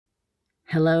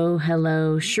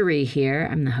Hello, Cherie here.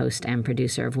 I'm the host and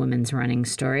producer of Women's Running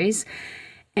Stories,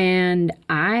 and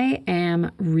I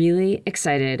am really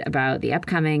excited about the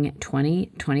upcoming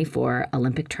 2024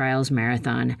 Olympic Trials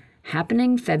Marathon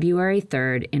happening February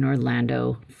 3rd in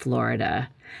Orlando, Florida.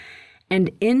 And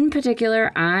in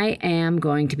particular, I am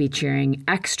going to be cheering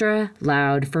extra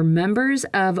loud for members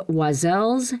of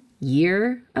Oisel's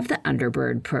Year of the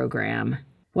Underbird program.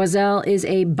 Oisel is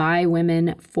a by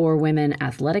women, for women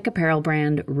athletic apparel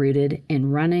brand rooted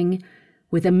in running,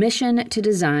 with a mission to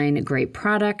design great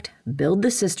product, build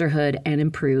the sisterhood, and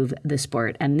improve the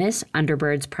sport. And this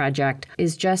Underbirds project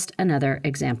is just another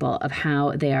example of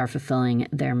how they are fulfilling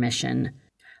their mission.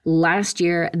 Last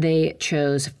year, they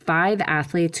chose 5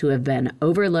 athletes who have been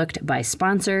overlooked by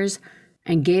sponsors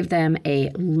and gave them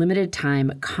a limited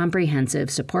time comprehensive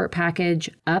support package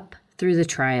up through the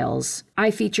trials. I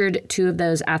featured 2 of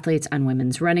those athletes on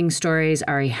Women's Running Stories,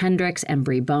 Ari Hendricks and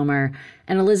Brie Bomer,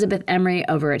 and Elizabeth Emery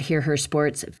over at Hear Her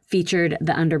Sports featured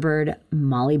the Underbird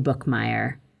Molly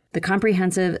Bookmeyer. The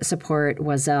comprehensive support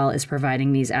Oisel is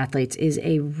providing these athletes is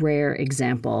a rare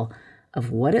example of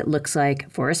what it looks like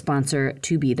for a sponsor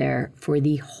to be there for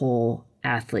the whole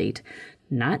athlete,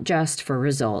 not just for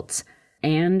results.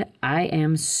 And I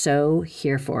am so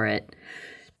here for it.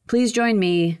 Please join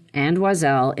me and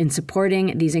Oisel in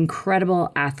supporting these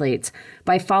incredible athletes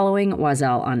by following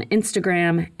Oisel on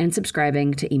Instagram and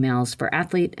subscribing to emails for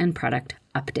athlete and product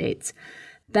updates.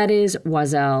 That is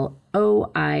Oisel,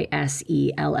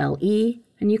 Oiselle,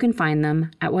 and you can find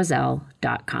them at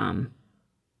oisel.com.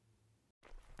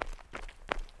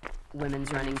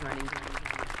 Women's running.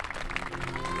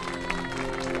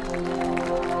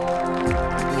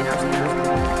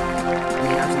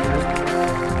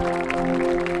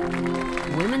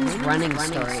 Women's running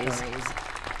stories.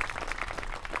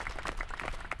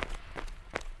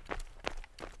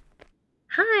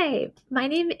 Hi, my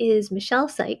name is Michelle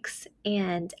Sikes,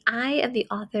 and I am the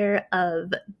author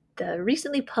of the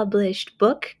recently published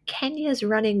book, Kenya's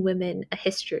Running Women, A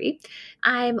History.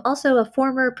 I'm also a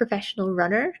former professional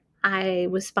runner. I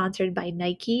was sponsored by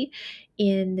Nike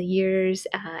in the years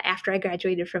after I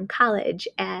graduated from college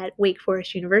at Wake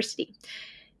Forest University,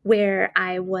 where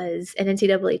I was an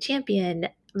NCAA champion.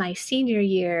 My senior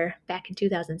year, back in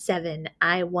 2007,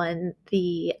 I won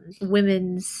the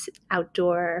women's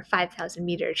outdoor 5,000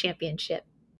 meter championship.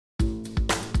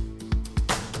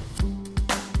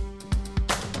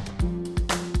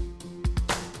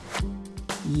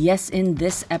 Yes, in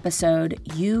this episode,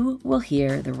 you will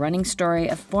hear the running story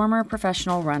of former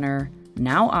professional runner,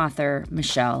 now author,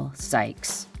 Michelle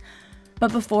Sikes.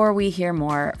 But before we hear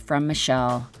more from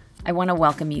Michelle, I want to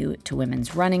welcome you to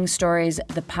Women's Running Stories,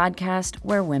 the podcast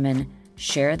where women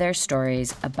share their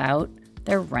stories about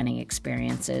their running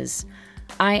experiences.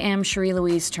 I am Cherie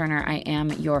Louise Turner. I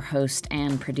am your host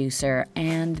and producer,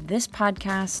 and this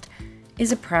podcast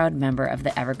is a proud member of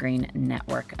the Evergreen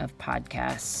Network of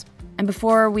podcasts. And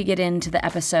before we get into the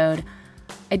episode,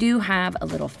 I do have a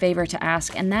little favor to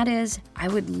ask, and that is I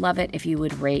would love it if you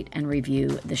would rate and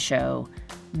review the show.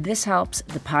 This helps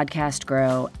the podcast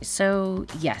grow. So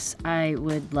yes, I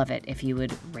would love it if you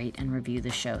would rate and review the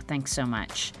show. Thanks so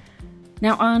much.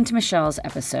 Now on to Michelle's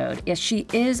episode. Yes, she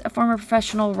is a former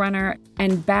professional runner,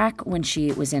 and back when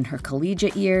she was in her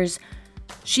collegiate years,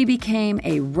 she became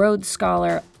a Rhodes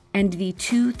Scholar and the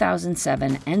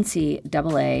 2007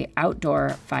 NCAA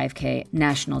Outdoor 5K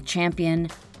National Champion,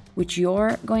 which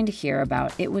you're going to hear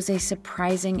about. It was a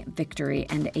surprising victory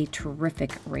and a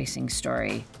terrific racing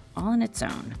story, all on its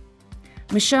own.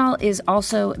 Michelle is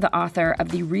also the author of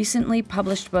the recently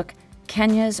published book,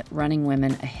 Kenya's Running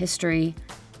Women, A History,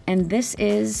 and this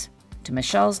is, to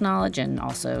Michelle's knowledge and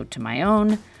also to my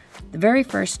own, the very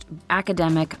first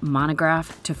academic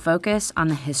monograph to focus on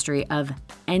the history of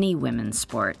any women's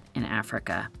sport in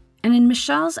Africa. And in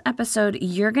Michelle's episode,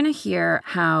 you're going to hear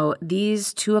how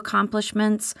these 2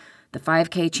 accomplishments, the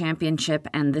 5K championship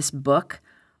and this book,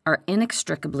 are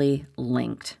inextricably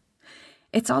linked.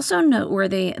 It's also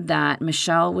noteworthy that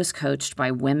Michelle was coached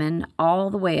by women all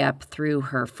the way up through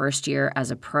her first year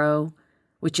as a pro,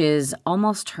 which is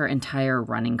almost her entire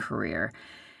running career.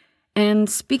 And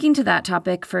speaking to that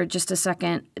topic for just a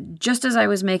second, just as I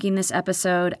was making this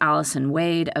episode, Allison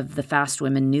Wade of the Fast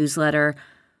Women newsletter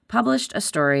published a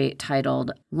story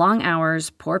titled Long Hours,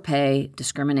 Poor Pay,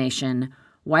 Discrimination,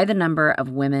 Why the Number of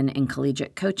Women in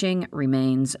Collegiate Coaching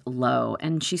Remains Low.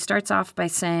 And she starts off by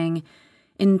saying,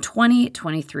 in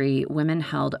 2023, women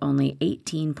held only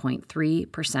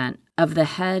 18.3% of the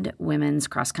head women's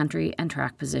cross-country and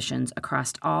track positions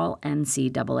across all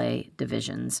NCAA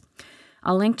divisions.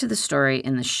 I'll link to the story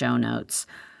in the show notes.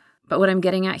 But what I'm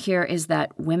getting at here is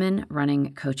that women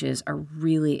running coaches are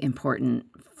really important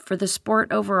for the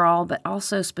sport overall, but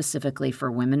also specifically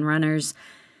for women runners.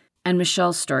 And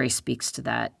Michelle's story speaks to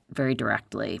that very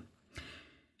directly.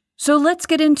 So let's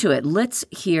get into it. Let's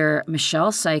hear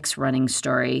Michelle Sikes' running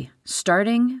story,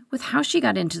 starting with how she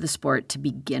got into the sport to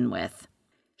begin with.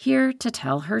 Here to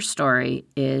tell her story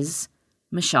is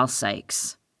Michelle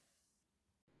Sikes.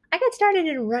 I got started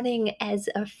in running as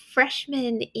a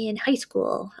freshman in high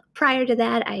school. Prior to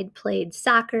that, I had played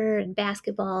soccer and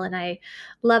basketball, and I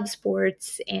love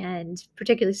sports, and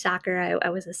particularly soccer. I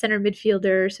was a center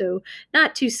midfielder, so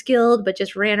not too skilled, but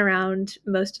just ran around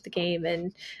most of the game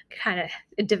and kind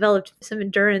of developed some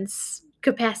endurance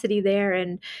capacity there.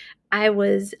 And I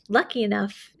was lucky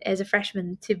enough as a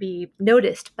freshman to be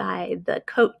noticed by the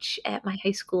coach at my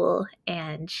high school,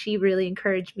 and she really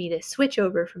encouraged me to switch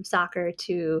over from soccer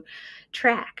to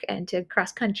track and to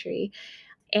cross country.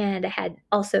 And I had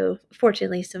also,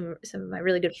 fortunately, some of my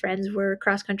really good friends were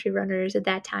cross country runners at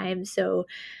that time. So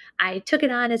I took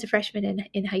it on as a freshman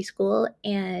in high school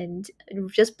and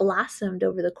just blossomed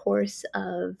over the course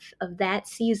of that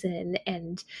season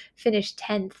and finished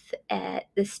 10th at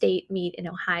the state meet in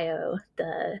Ohio.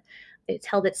 It's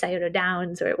held at Scioto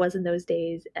Downs, or it was in those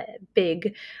days, a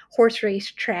big horse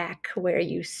race track where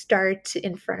you start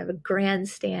in front of a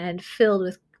grandstand filled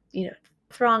with,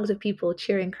 throngs of people,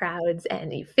 cheering crowds,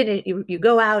 and you finish, you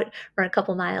go out, run a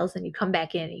couple miles, and you come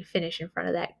back in and you finish in front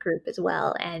of that group as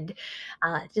well. And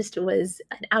just was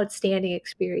an outstanding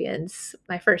experience,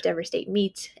 my first ever state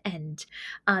meet. And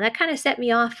that kind of set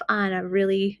me off on a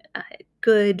really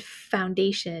good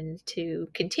foundation to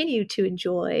continue to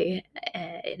enjoy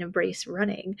and embrace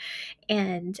running.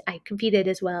 And I competed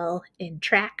as well in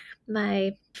track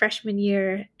my freshman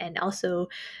year and also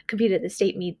competed at the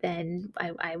state meet then.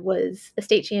 I was a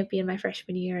state champion my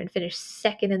freshman year and finished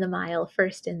second in the mile,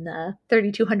 first in the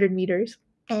 3,200 meters.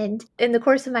 And in the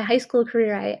course of my high school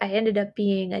career, I ended up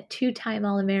being a two-time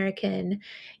All-American.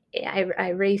 I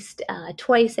raced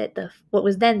twice at what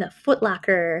was then the Foot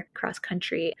Locker cross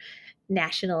country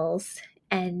nationals.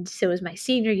 And so it was my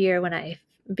senior year when I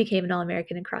became an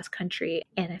All-American in cross country,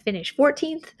 and I finished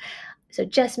 14th. So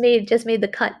just made the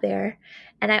cut there.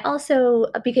 And I also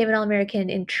became an All-American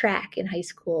in track in high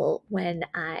school when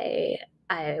I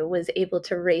was able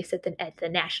to race at the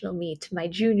national meet my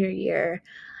junior year.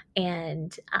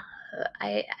 And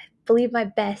I believe my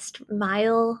best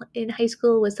mile in high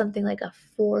school was something like a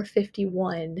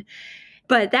 4:51.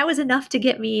 But that was enough to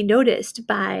get me noticed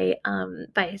by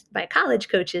college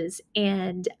coaches,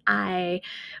 and I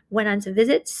went on some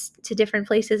visits to different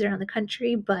places around the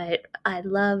country. But I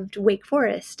loved Wake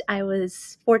Forest. I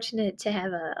was fortunate to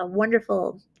have a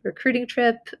wonderful recruiting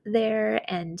trip there,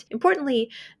 and importantly,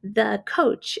 the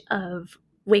coach of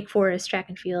Wake Forest track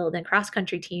and field and cross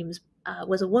country teams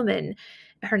was a woman.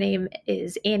 Her name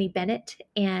is Annie Bennett,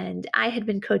 and I had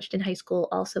been coached in high school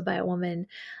also by a woman.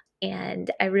 And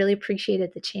I really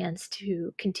appreciated the chance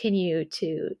to continue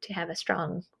to have a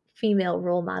strong female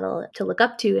role model to look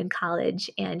up to in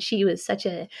college. And she was such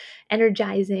a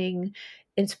energizing,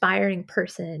 inspiring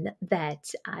person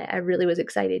that I really was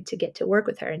excited to get to work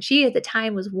with her. And she at the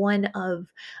time was one of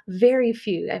very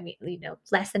few, I mean,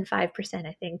 less than 5%,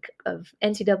 I think, of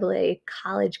NCAA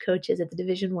college coaches at the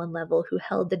Division I level who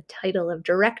held the title of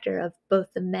director of both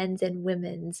the men's and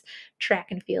women's track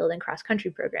and field and cross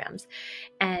country programs.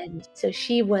 And so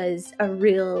she was a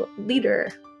real leader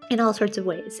in all sorts of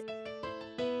ways.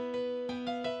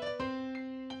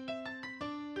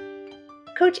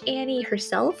 Coach Annie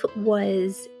herself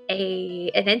was an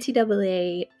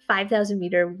NCAA 5,000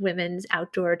 meter women's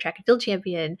outdoor track and field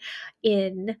champion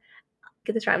in,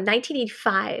 get this right,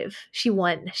 1985. She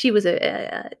won. She was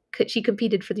she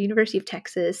competed for the University of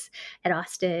Texas at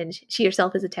Austin. She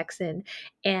herself is a Texan,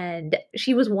 and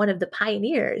she was one of the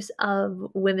pioneers of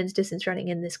women's distance running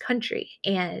in this country.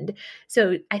 And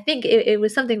so I think it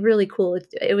was something really cool.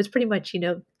 It was pretty much,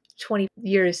 20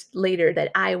 years later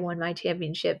that I won my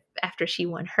championship after she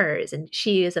won hers. And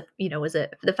she is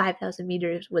the 5,000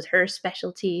 meters was her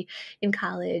specialty in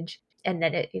college. And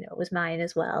then it was mine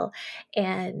as well.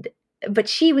 But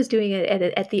she was doing it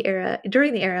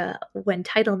during the era when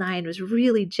Title IX was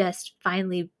really just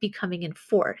finally becoming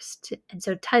enforced. And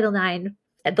so Title IX,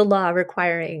 the law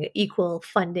requiring equal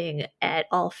funding at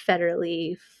all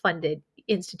federally funded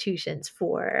institutions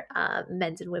for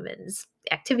men's and women's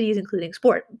activities, including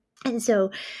sport. And so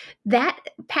that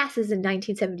passes in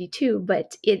 1972,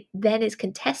 but it then is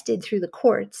contested through the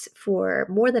courts for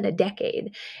more than a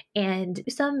decade. And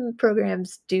some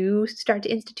programs do start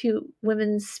to institute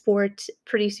women's sport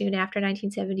pretty soon after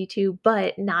 1972,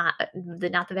 but not the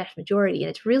vast majority. And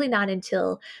it's really not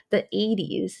until the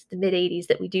 80s, the mid 80s,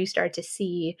 that we do start to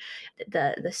see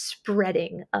the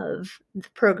spreading of the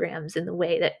programs in the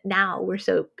way that now we're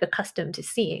so accustomed to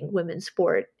seeing women's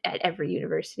sport at every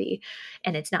university.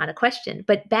 And it's not a question.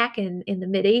 But back in the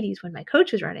mid 80s, when my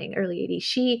coach was running, early 80s,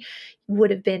 she would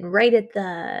have been right at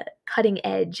the cutting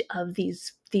edge of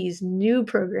these new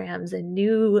programs and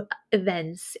new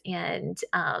events and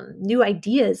new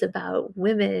ideas about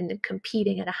women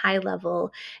competing at a high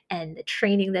level, and the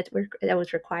training that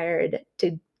was required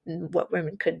to what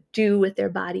women could do with their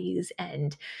bodies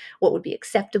and what would be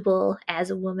acceptable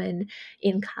as a woman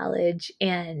in college.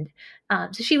 And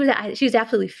so she was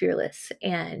absolutely fearless,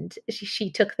 and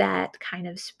she took that kind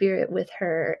of spirit with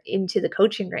her into the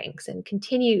coaching ranks and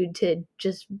continued to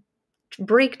just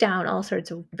break down all sorts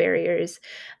of barriers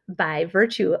by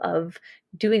virtue of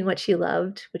doing what she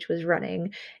loved, which was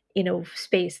running in a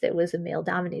space that was a male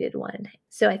dominated one.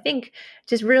 So I think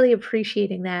just really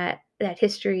appreciating that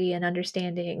history and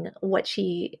understanding what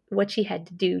she had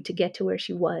to do to get to where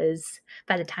she was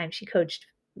by the time she coached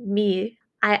me.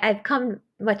 I've come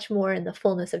much more in the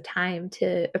fullness of time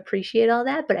to appreciate all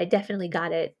that, but I definitely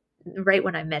got it right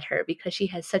when I met her, because she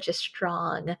has such a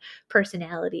strong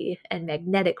personality and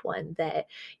magnetic one that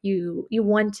you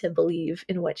want to believe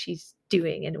in what she's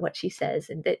doing and what she says,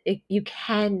 and that you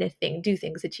can do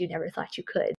things that you never thought you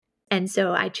could. And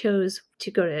so I chose to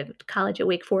go to college at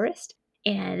Wake Forest,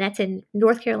 and that's in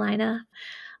North Carolina.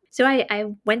 So I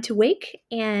went to Wake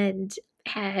and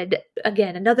had,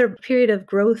 again, another period of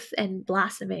growth and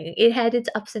blossoming. It had its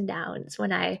ups and downs.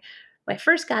 When I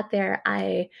first got there,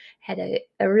 I had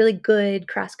a really good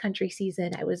cross country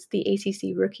season. I was the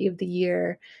ACC Rookie of the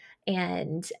Year,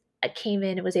 and I came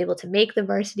in and was able to make the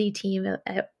varsity team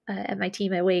at my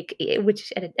team at Wake,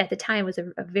 which at the time was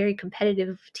a very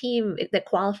competitive team that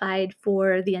qualified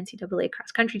for the NCAA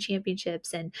cross country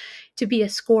championships. And to be a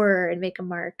scorer and make a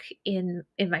mark in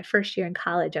my first year in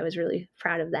college, I was really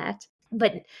proud of that.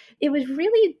 But it was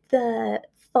really the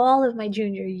fall of my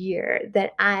junior year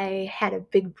that I had a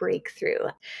big breakthrough.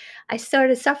 I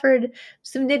sort of suffered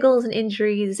some niggles and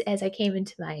injuries as I came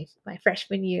into my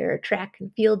freshman year track and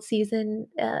field season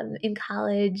in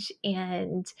college,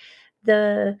 and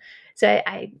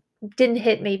I didn't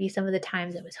hit maybe some of the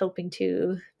times I was hoping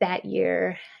to that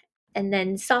year. And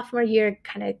then sophomore year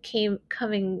kind of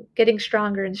getting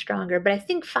stronger and stronger. But I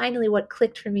think finally what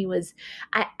clicked for me was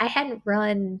I hadn't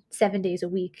run 7 days a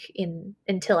week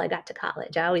until I got to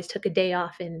college. I always took a day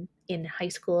off in high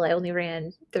school. I only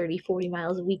ran 30, 40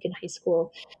 miles a week in high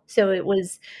school. So it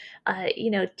was,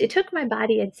 it took my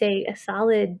body, I'd say, a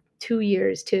solid 2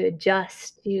 years to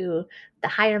adjust to the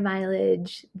higher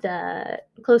mileage, the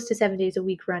close to 7 days a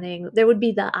week running. There would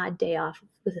be the odd day off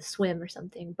with a swim or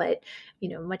something, but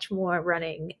much more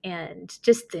running, and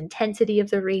just the intensity of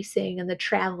the racing and the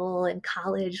travel and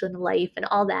college and life and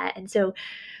all that. And so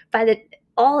by the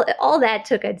all that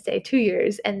took, I'd say, 2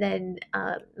 years. And then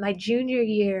my junior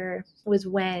year was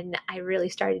when I really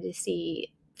started to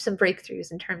see some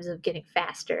breakthroughs in terms of getting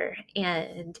faster,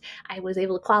 and I was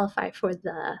able to qualify for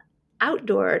the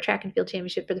outdoor track and field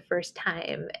championship for the first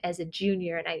time as a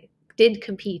junior, and I did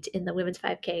compete in the women's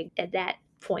 5K at that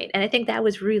point. And I think that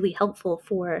was really helpful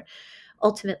for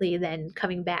ultimately then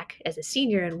coming back as a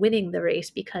senior and winning the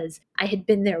race, because I had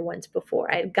been there once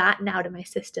before. I had gotten out of my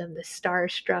system the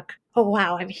starstruck, oh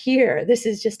wow, I'm here. This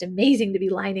is just amazing to be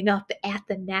lining up at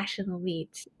the national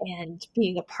meet and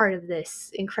being a part of this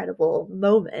incredible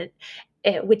moment.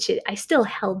 I still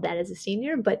held that as a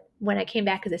senior, but when I came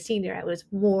back as a senior, I was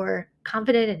more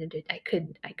confident, and I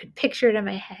could picture it in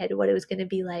my head what it was going to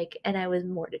be like, and I was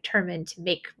more determined to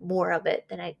make more of it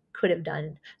than I could have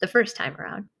done the first time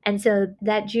around. And so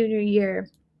that junior year,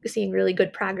 seeing really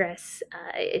good progress,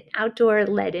 outdoor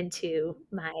led into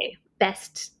my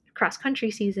best cross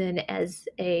country season as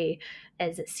a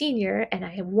senior, and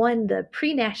I won the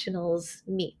pre-nationals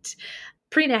meet.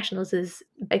 Pre-nationals is,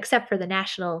 except for the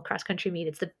national cross country meet,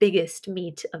 it's the biggest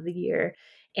meet of the year,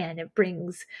 and it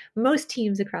brings most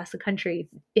teams across the country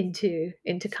into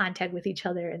contact with each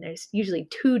other. And there's usually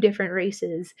two different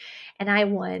races, and I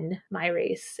won my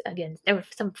race. Again, there were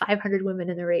some 500 women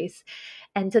in the race,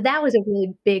 and so that was a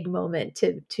really big moment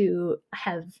to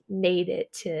have made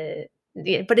it to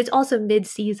Yeah, but it's also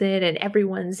mid-season and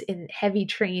everyone's in heavy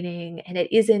training, and it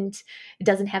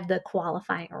doesn't have the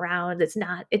qualifying rounds.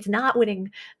 It's not winning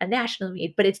a national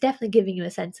meet, but it's definitely giving you a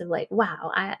sense of like,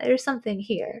 wow, there's something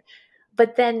here.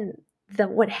 But then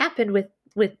what happened with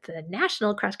the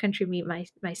national cross country meet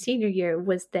my senior year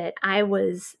was that I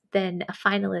was then a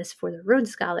finalist for the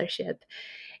Rhodes Scholarship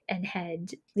and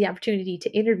had the opportunity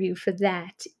to interview for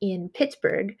that in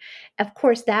Pittsburgh. Of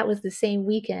course, that was the same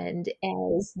weekend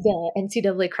as the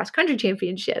NCAA cross country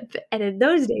championship. And in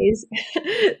those days,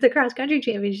 the cross country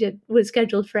championship was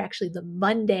scheduled for actually the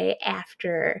Monday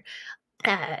after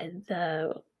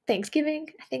the Thanksgiving.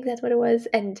 I think that's what it was.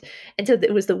 And so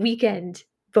it was the weekend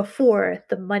before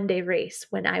the Monday race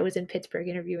when I was in Pittsburgh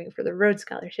interviewing for the Rhodes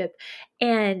Scholarship.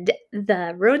 And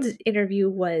the Rhodes interview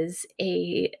was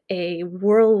a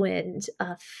whirlwind,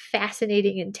 a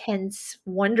fascinating, intense,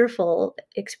 wonderful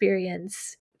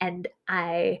experience. And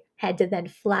I had to then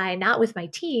fly not with my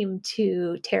team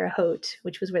to Terre Haute,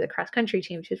 which was where the cross country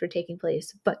championships were taking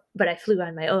place, but I flew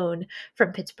on my own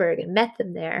from Pittsburgh and met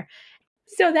them there.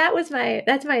 So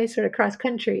that's my sort of cross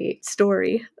country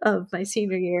story of my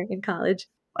senior year in college.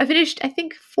 I finished, I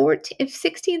think, 14th,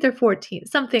 16th or 14th,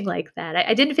 something like that.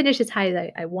 I didn't finish as high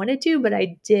as I wanted to, but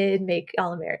I did make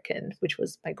All American, which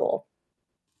was my goal.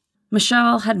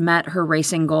 Michelle had met her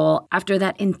racing goal after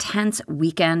that intense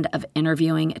weekend of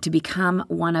interviewing to become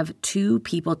one of 2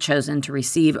 people chosen to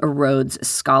receive a Rhodes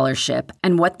Scholarship.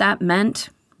 And what that meant,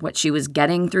 what she was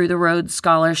getting through the Rhodes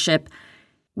Scholarship,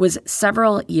 was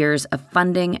several years of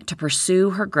funding to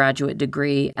pursue her graduate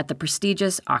degree at the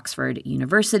prestigious Oxford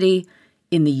University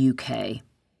in the UK.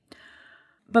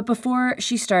 But before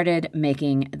she started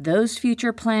making those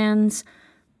future plans,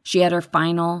 she had her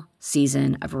final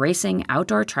season of racing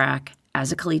outdoor track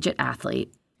as a collegiate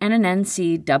athlete and an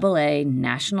NCAA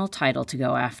national title to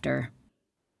go after.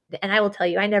 And I will tell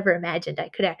you, I never imagined I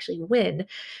could actually win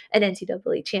an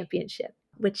NCAA championship,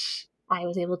 which I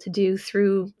was able to do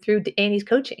through Annie's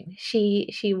coaching.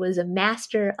 She was a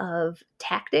master of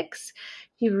tactics.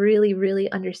 She really,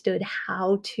 really understood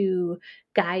how to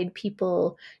guide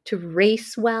people to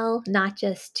race well, not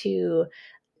just to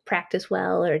practice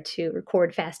well or to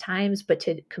record fast times, but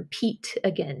to compete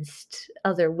against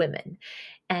other women.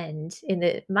 And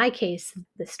in my case,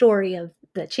 the story of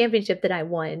the championship that I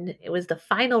won, it was the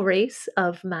final race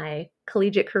of my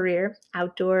collegiate career,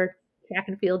 outdoor track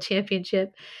and field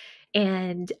championship.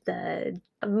 And the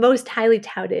most highly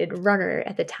touted runner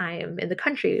at the time in the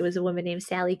country was a woman named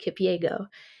Sally Kipyego.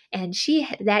 And she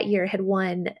that year had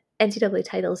won NCAA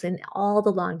titles in all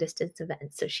the long distance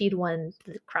events. So she'd won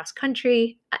the cross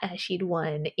country, she'd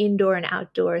won indoor and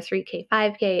outdoor 3K,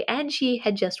 5K, and she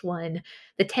had just won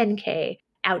the 10K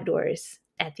outdoors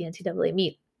at the NCAA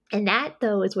meet. And that,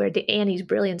 though, is where Annie's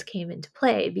brilliance came into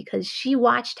play because she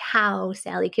watched how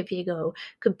Sally Kipyego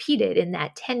competed in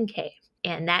that 10K.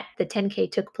 And that the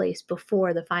 10K took place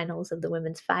before the finals of the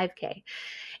women's 5K.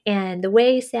 And the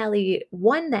way Sally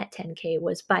won that 10K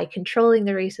was by controlling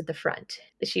the race at the front.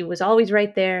 She was always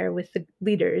right there with the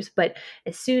leaders, but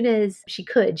as soon as she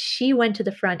could, she went to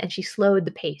the front and she slowed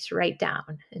the pace right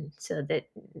down. And so that,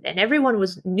 and everyone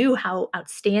knew how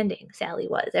outstanding Sally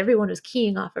was. Everyone was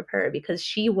keying off of her because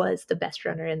she was the best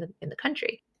runner in the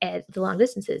country at the long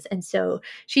distances. And so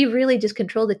she really just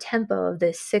controlled the tempo of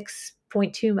this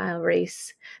 6.2-mile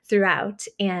race throughout.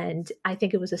 And I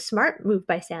think it was a smart move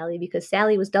by Sally because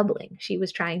Sally was doubling. She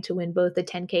was trying to win both the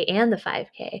 10K and the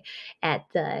 5K at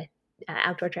the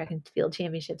outdoor track and field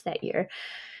championships that year.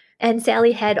 And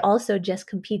Sally had also just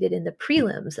competed in the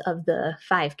prelims of the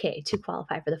 5K to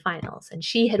qualify for the finals. And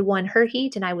she had won her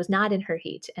heat and I was not in her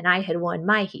heat and I had won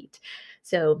my heat.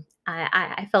 So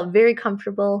I felt very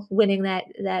comfortable winning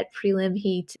that prelim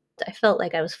heat. I felt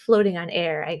like I was floating on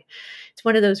air. It's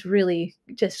one of those really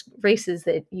just races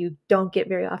that you don't get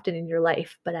very often in your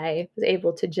life, but I was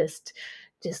able to just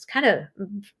kind of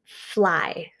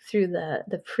fly through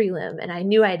the prelim, and I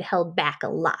knew I'd held back a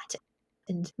lot.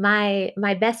 And my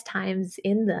best times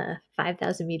in the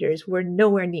 5,000 meters were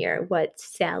nowhere near what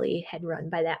Sally had run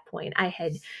by that point.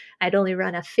 I'd only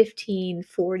run a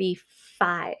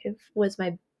 15:45 was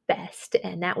my best,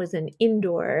 and that was my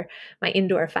indoor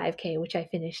 5K, which I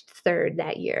finished third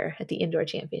that year at the indoor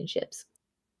championships.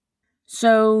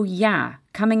 So yeah,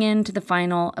 coming into the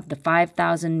final of the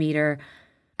 5,000 meter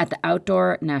at the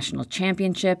outdoor national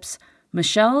championships,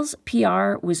 Michelle's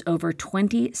PR was over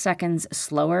 20 seconds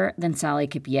slower than Sally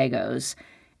Kipyego's,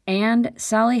 and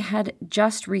Sally had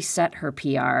just reset her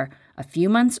PR a few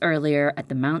months earlier at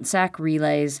the Mount Sac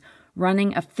Relays,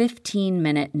 running a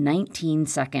 15-minute,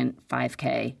 19-second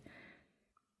 5K.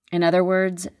 In other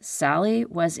words, Sally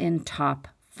was in top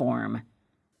form.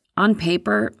 On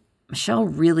paper, Michelle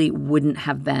really wouldn't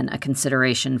have been a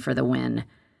consideration for the win,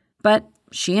 but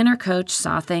she and her coach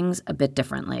saw things a bit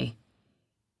differently.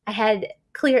 I had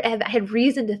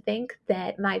reason to think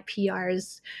that my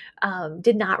PRs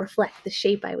did not reflect the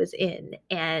shape I was in.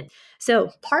 And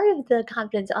so part of the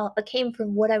confidence came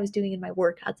from what I was doing in my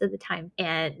workouts at the time.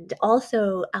 And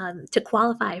also to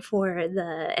qualify for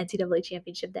the NCAA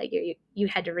championship that year, you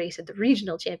had to race at the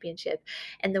regional championship.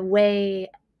 And the way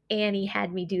Annie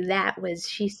had me do that was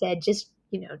she said, just,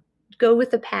 go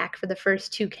with the pack for the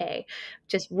first 2K,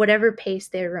 just whatever pace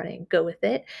they're running, go with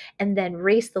it. And then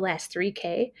race the last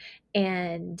 3K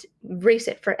and race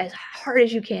it for as hard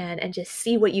as you can and just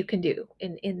see what you can do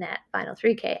in that final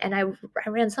 3K. And I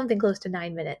ran something close to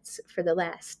 9 minutes for the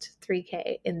last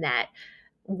 3K in that.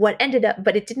 What ended up,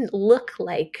 but it didn't look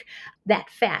like that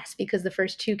fast because the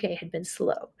first 2K had been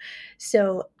slow.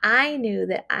 So I knew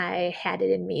that I had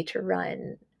it in me to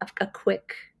run a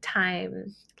quick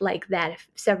time like that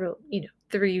several,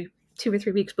 2 or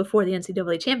 3 weeks before the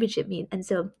NCAA championship meet. And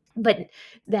so, but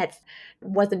that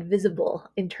wasn't visible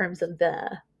in terms of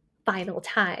the final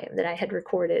time that I had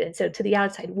recorded. And so to the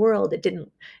outside world, it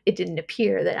didn't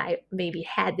appear that I maybe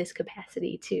had this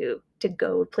capacity to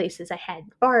go places I had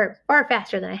far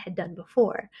faster than I had done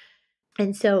before.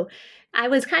 And so I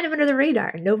was kind of under the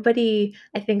radar. Nobody,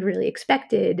 I think, really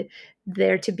expected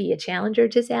there to be a challenger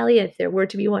to Sally. If there were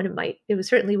to be one,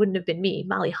 certainly wouldn't have been me.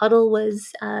 Molly Huddle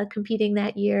was competing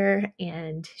that year,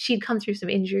 and she'd come through some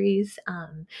injuries.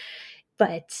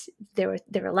 But there are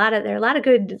a lot of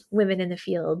good women in the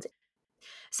field.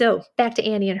 So back to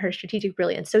Annie and her strategic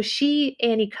brilliance. So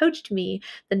Annie coached me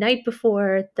the night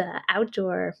before the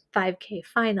outdoor 5K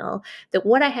final that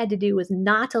what I had to do was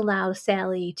not allow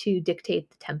Sally to dictate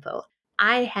the tempo.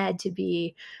 I had to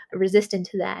be resistant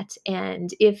to that.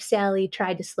 And if Sally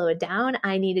tried to slow it down,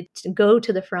 I needed to go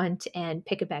to the front and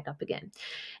pick it back up again.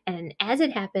 And as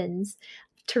it happens,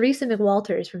 Teresa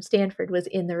McWalters from Stanford was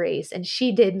in the race, and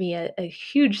she did me a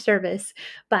huge service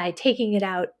by taking it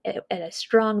out at a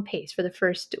strong pace for the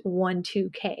first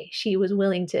 1-2K. She was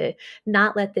willing to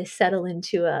not let this settle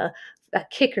into a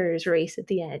kicker's race at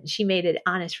the end. She made it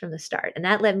honest from the start, and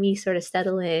that let me sort of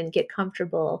settle in, get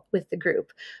comfortable with the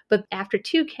group. But after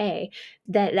 2K,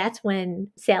 that's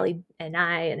when Sally and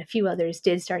I and a few others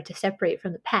did start to separate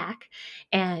from the pack,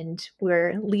 and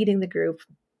we're leading the group.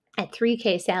 At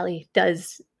 3K, Sally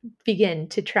does begin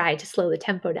to try to slow the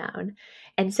tempo down.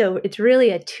 And so it's really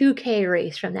a 2K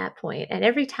race from that point. And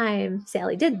every time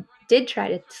Sally did try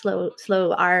to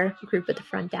slow our group at the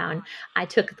front down, I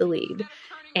took the lead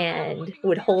and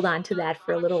would hold on to that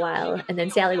for a little while. And then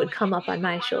Sally would come up on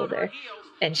my shoulder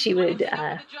and she would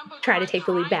try to take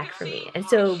the lead back from me. And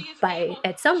so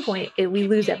at some point, we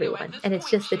lose everyone. And it's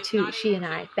just the two, she and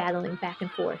I, battling back and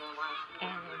forth.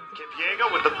 And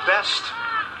Kipyego with the best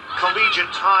collegiate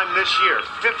time this year,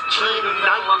 15:19.72.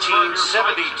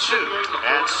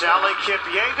 And Sally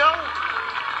Kipyego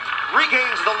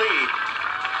regains the lead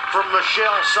from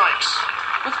Michelle Sikes.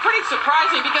 It's pretty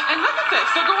surprising because, and look at this,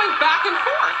 they're going back and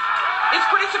forth. It's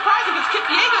pretty surprising because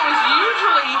Kipyego is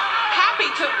usually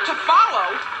happy to follow,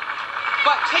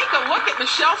 but take a look at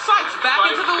Michelle Sikes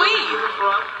back into the lead.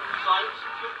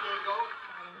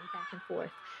 Back and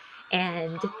forth.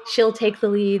 And she'll take the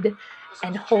lead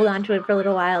and hold on to it for a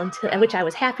little while which I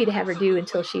was happy to have her do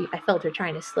until I felt her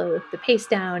trying to slow the pace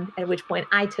down, at which point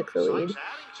I took the lead.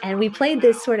 And we played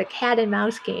this sort of cat and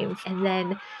mouse game. And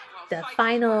then the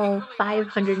final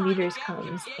 500 meters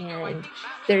comes, and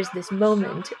there's this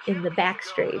moment in the back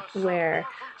straight where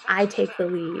I take the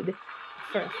lead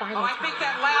for a final time. I think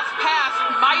that last pass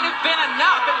might have been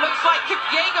enough. It looks like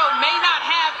Kipyego may not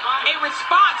have a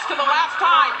response to the last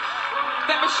time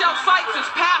that Michelle Sikes has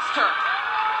passed her.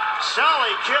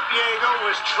 Sally Kipyego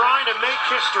was trying to make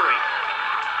history,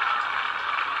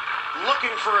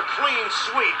 looking for a clean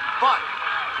sweep, but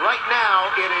right now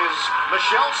it is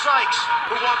Michelle Sikes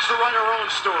who wants to write her own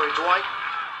story, Dwight.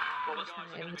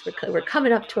 We're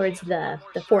coming up towards the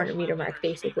 400-meter mark,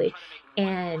 basically,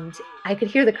 and I could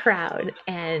hear the crowd,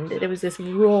 and there was this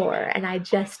roar, and I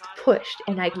just pushed,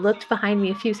 and I looked behind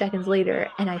me a few seconds later,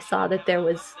 and I saw that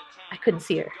I couldn't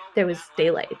see her. There was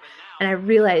daylight, and I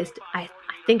realized I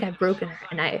think I've broken her,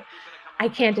 and I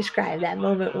can't describe. That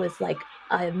moment was like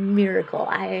a miracle.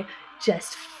 I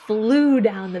just flew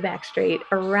down the back straight,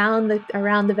 around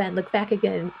the bend, looked back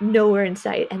again, nowhere in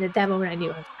sight, and at that moment I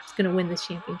knew I was going to win this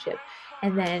championship.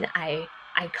 And then I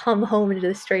come home into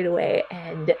the straightaway,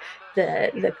 and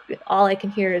the all I can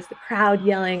hear is the crowd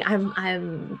yelling. I'm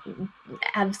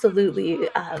absolutely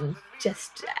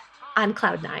just on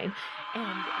cloud nine.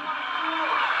 And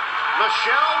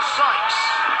Michelle Sikes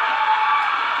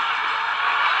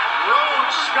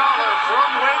Rhodes Scholar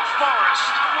from Wake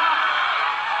Forest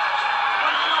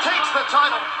takes the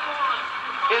title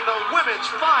in the women's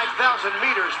 5,000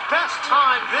 meters. Best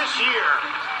time this year,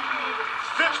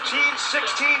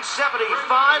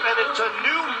 15:16:75, and it's a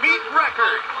new meet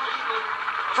record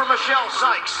for Michelle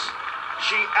Sikes.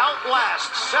 She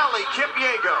outlasts Sally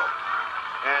Kipyego.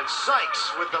 And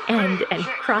Sikes with the and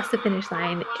cross the finish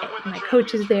line. My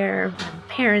coach is there, my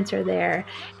parents are there,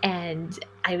 and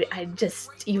I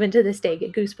just, even to this day,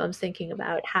 get goosebumps thinking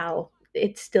about how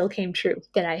it still came true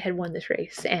that I had won this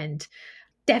race, and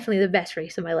definitely the best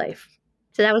race of my life.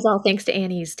 So that was all thanks to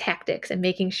Annie's tactics and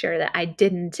making sure that I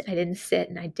didn't sit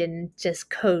and I didn't just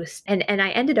coast. And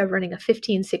I ended up running a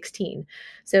 15:16.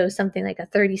 So something like a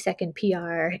 30-second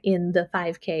PR in the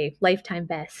 5K lifetime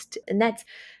best. And that's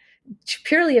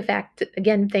purely a fact,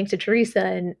 again, thanks to Teresa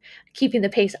and keeping the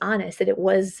pace honest, that it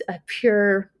was a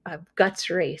pure guts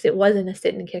race. It wasn't a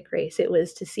sit and kick race. It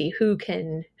was to see who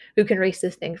can race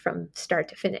this thing from start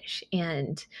to finish.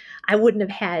 And I wouldn't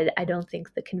have had, I don't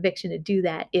think, the conviction to do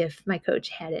that if my coach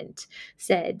hadn't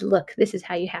said, look, this is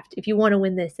how you have to, if you want to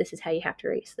win this, this is how you have to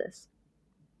race this.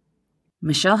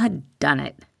 Michelle had done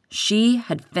it. She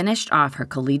had finished off her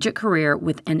collegiate career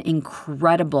with an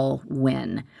incredible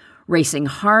win. Racing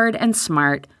hard and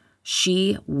smart,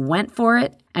 she went for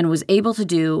it and was able to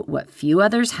do what few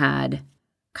others had,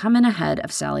 come in ahead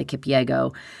of Sally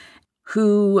Kipyego,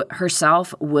 who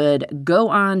herself would go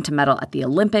on to medal at the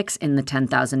Olympics in the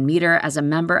 10,000 meter as a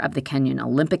member of the Kenyan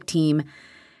Olympic team,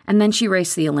 and then she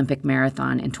raced the Olympic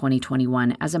marathon in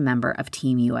 2021 as a member of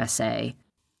Team USA.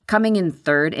 Coming in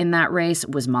third in that race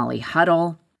was Molly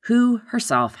Huddle, who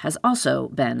herself has also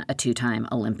been a two-time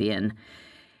Olympian.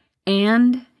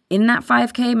 And in that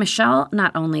 5K, Michelle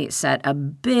not only set a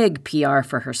big PR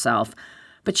for herself,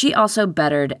 but she also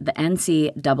bettered the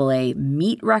NCAA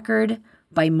meet record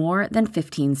by more than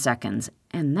 15 seconds.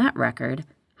 And that record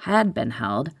had been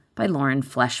held by Lauren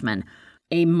Fleshman,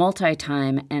 a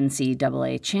multi-time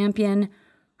NCAA champion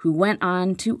who went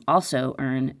on to also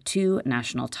earn 2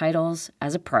 national titles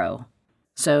as a pro.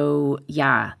 So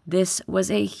yeah, this was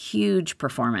a huge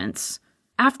performance.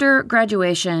 After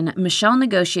graduation, Michelle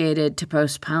negotiated to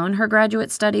postpone her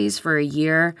graduate studies for a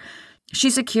year.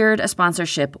 She secured a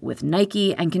sponsorship with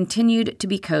Nike and continued to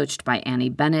be coached by Annie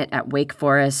Bennett at Wake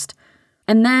Forest.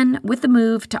 And then, with the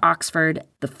move to Oxford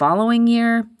the following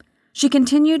year, she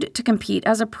continued to compete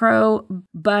as a pro,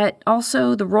 but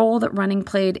also the role that running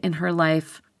played in her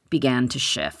life began to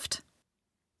shift.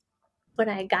 When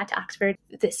I got to Oxford,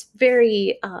 this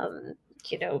very,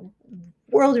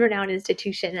 world-renowned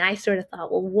institution, and I sort of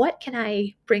thought, well, what can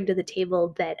I bring to the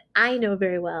table that I know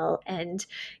very well and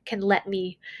can let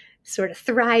me sort of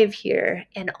thrive here,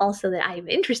 and also that I'm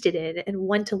interested in and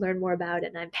want to learn more about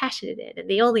and I'm passionate in? And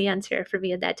the only answer for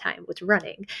me at that time was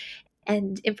running.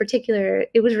 And in particular,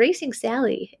 it was racing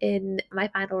Sally in my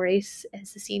final race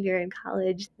as a senior in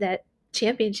college, that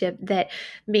championship that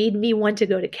made me want to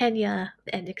go to Kenya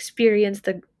and experience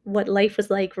what life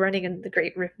was like running in the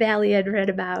Great Rift Valley I'd read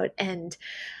about. And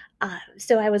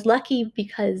so I was lucky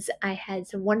because I had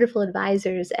some wonderful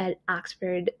advisors at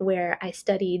Oxford, where I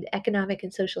studied economic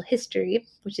and social history,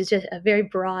 which is just a very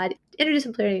broad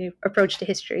interdisciplinary approach to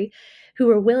history, who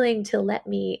were willing to let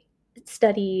me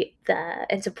study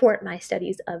and support my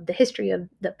studies of the history of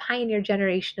the pioneer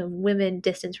generation of women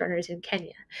distance runners in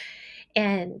Kenya.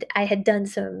 And I had done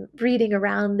some reading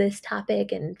around this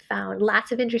topic and found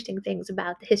lots of interesting things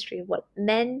about the history of what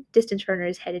men distance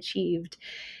runners had achieved.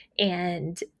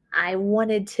 And I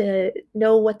wanted to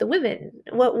know what the women,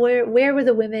 where were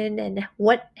the women, and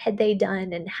what had they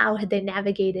done, and how had they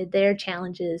navigated their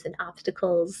challenges and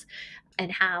obstacles,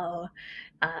 and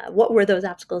what were those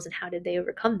obstacles and how did they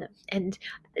overcome them? And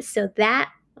so that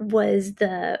was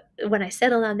when I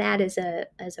settled on that as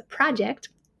a project,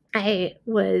 I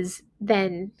was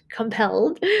then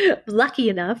compelled, lucky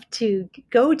enough, to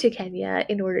go to Kenya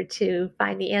in order to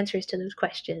find the answers to those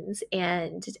questions,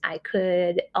 and I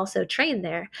could also train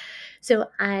there. So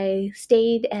I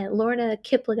stayed at Lorna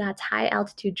Kiplagat's High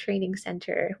Altitude Training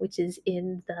Center, which is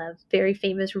in the very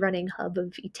famous running hub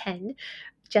of Iten,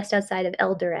 just outside of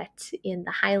Eldoret in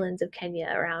the highlands of Kenya,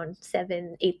 around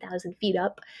 8,000 feet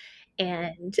up.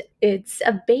 And it's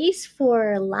a base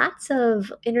for lots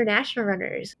of international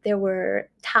runners. There were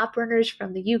top runners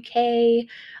from the UK,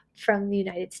 from the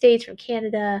United States, from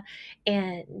Canada.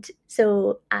 And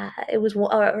so it was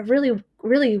a really,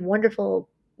 really wonderful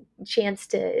chance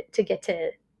to get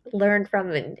to learn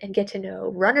from and get to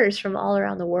know runners from all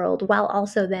around the world, while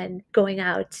also then going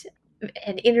out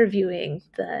and interviewing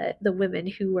the women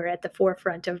who were at the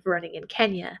forefront of running in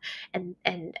Kenya. And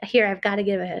here I've got to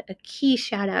give a key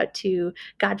shout out to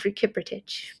Godfrey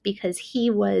Kiprotich, because he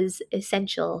was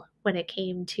essential when it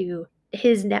came to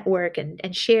his network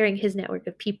and sharing his network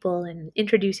of people and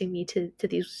introducing me to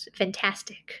these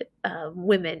fantastic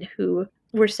women who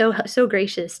were so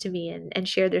gracious to me and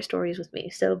shared their stories with me.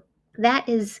 So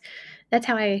that's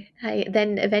how I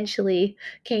then eventually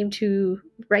came to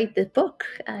write the book,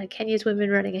 Kenya's Women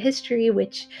Running a History,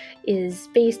 which is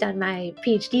based on my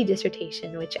PhD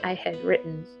dissertation, which I had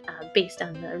written based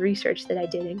on the research that I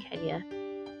did in Kenya.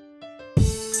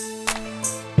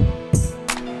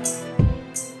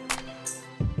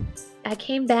 I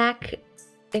came back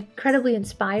incredibly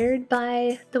inspired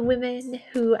by the women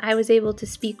who I was able to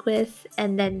speak with,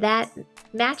 and then that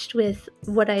matched with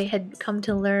what I had come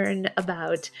to learn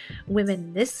about women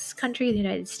in this country, the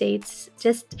United States,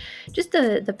 just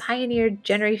the pioneer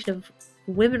generation of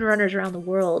women runners around the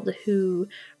world who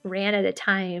ran at a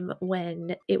time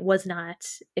when it was not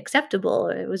acceptable.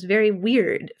 It was very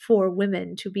weird for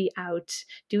women to be out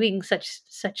doing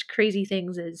such crazy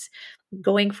things as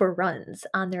going for runs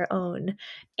on their own,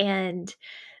 and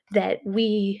that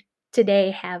we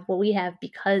today have what we have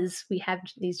because we have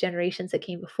these generations that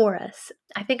came before us.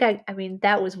 I think I mean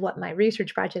that was what my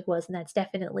research project was, and that's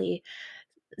definitely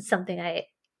something I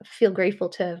feel grateful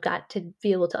to have got to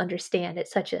be able to understand at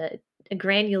such a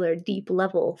granular, deep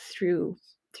level through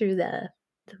the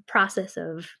process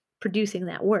of producing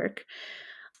that work.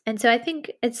 And so I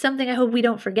think it's something I hope we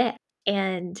don't forget.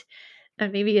 And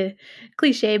maybe a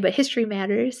cliche, but history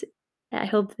matters. I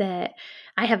hope that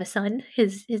I have a son.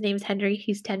 His name's Henry.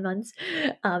 He's 10 months.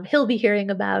 He'll be hearing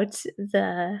about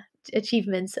the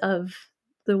achievements of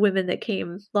the women that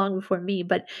came long before me.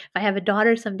 But if I have a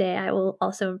daughter someday, I will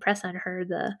also impress on her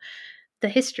the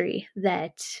history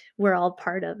that we're all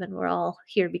part of and we're all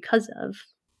here because of.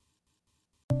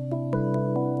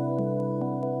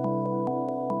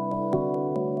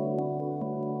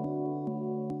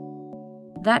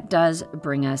 That does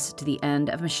bring us to the end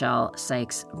of Michelle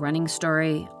Sikes' running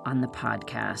story on the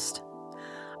podcast.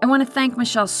 I want to thank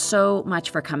Michelle so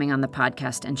much for coming on the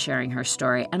podcast and sharing her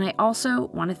story. And I also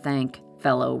want to thank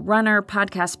fellow runner,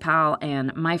 podcast pal,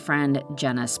 and my friend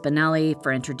Jenna Spinelli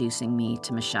for introducing me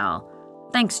to Michelle.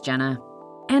 Thanks, Jenna.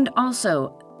 And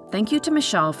also, thank you to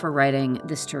Michelle for writing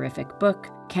this terrific book,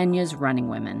 Kenya's Running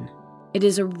Women. It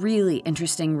is a really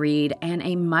interesting read and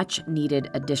a much-needed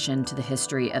addition to the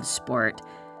history of sport.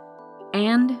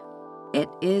 And it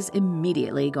is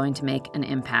immediately going to make an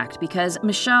impact because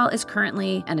Michelle is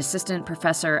currently an assistant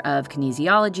professor of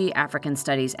kinesiology, African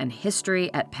studies, and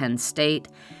history at Penn State.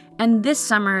 And this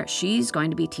summer, she's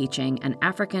going to be teaching an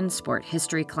African sport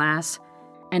history class,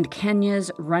 and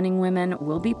Kenya's Running Women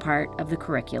will be part of the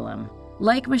curriculum.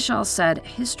 Like Michelle said,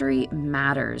 history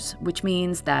matters, which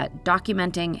means that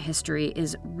documenting history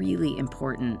is really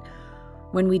important.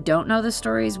 When we don't know the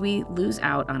stories, we lose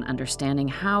out on understanding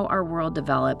how our world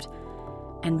developed,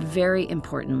 and very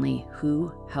importantly,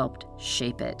 who helped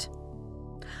shape it.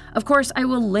 Of course, I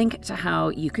will link to how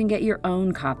you can get your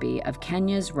own copy of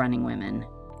Kenya's Running Women.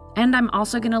 And I'm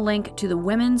also going to link to the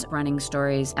Women's Running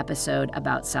Stories episode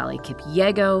about Sally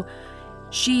Kipyego.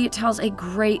 She tells a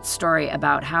great story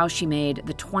about how she made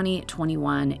the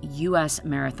 2021 U.S.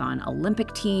 Marathon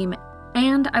Olympic team,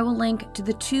 and I will link to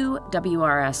the 2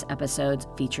 WRS episodes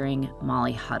featuring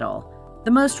Molly Huddle.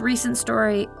 The most recent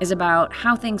story is about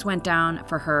how things went down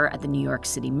for her at the New York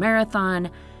City Marathon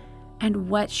and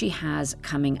what she has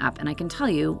coming up. And I can tell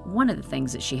you, one of the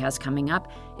things that she has coming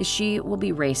up is she will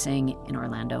be racing in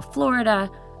Orlando, Florida,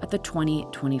 at the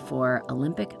 2024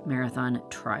 Olympic Marathon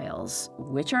Trials,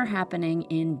 which are happening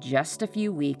in just a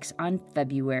few weeks on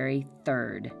February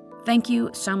 3rd. Thank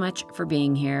you so much for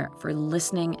being here, for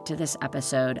listening to this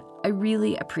episode. I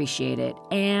really appreciate it.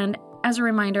 And as a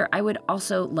reminder, I would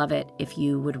also love it if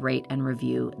you would rate and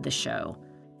review the show.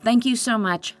 Thank you so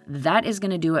much. That is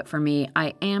going to do it for me.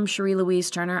 I am Cherie Louise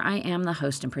Turner. I am the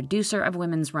host and producer of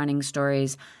Women's Running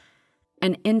Stories.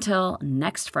 And until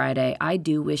next Friday, I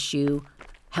do wish you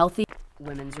healthy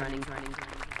women's running.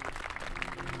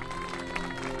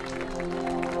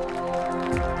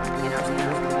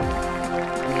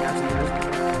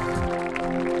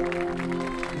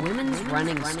 Women's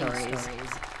running stories.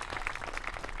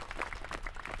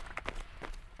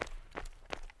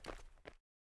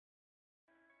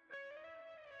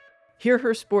 Hear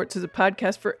Her Sports is a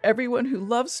podcast for everyone who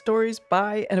loves stories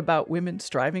by and about women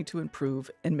striving to improve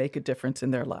and make a difference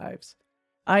in their lives.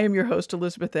 I am your host,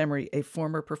 Elizabeth Emery, a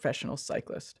former professional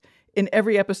cyclist. In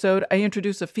every episode, I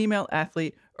introduce a female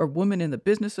athlete or woman in the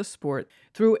business of sport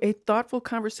through a thoughtful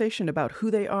conversation about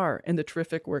who they are and the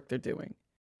terrific work they're doing.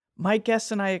 My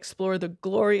guests and I explore the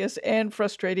glorious and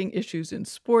frustrating issues in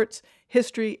sports,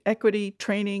 history, equity,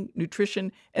 training,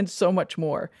 nutrition, and so much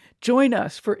more. Join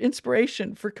us for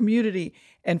inspiration, for community,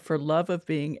 and for love of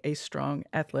being a strong,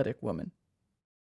 athletic woman.